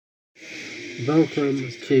Welcome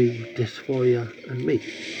to Dysphoria and Me.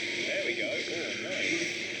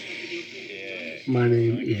 My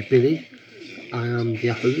name is Billy. I am the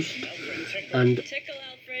host, and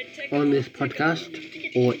on this podcast,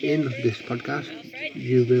 or in this podcast,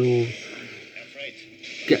 you will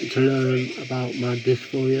get to learn about my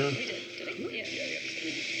dysphoria,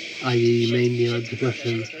 i.e. mania,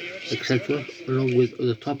 depression, etc., along with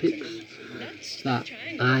other topics that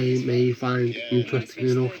I may find interesting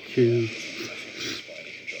enough to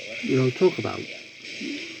talk about,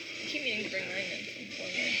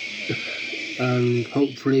 and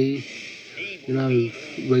hopefully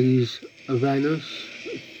raise awareness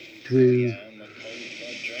through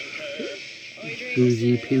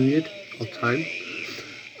the period of time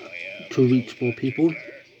to reach more people.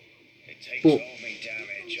 But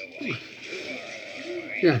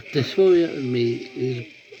yeah, Dysphoria and Me is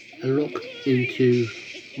a look into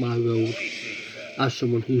my world as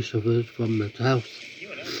someone who suffers from mental health.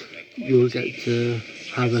 You'll get to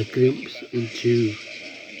have a glimpse into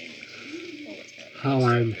how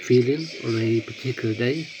I'm feeling on a particular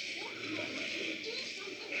day,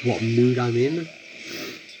 what mood I'm in,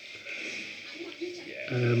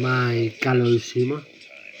 my gallows humour,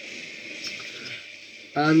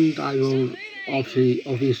 and I will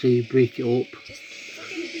obviously break it up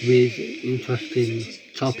with interesting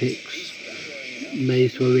topics, may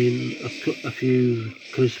throw in a few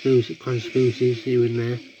conspiracies here and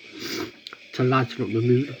there to lighten up the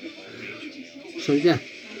mood. So yeah,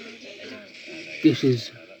 this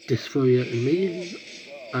is Dysphoria and Me,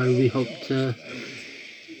 and we hope to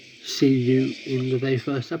see you in the very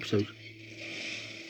first episode.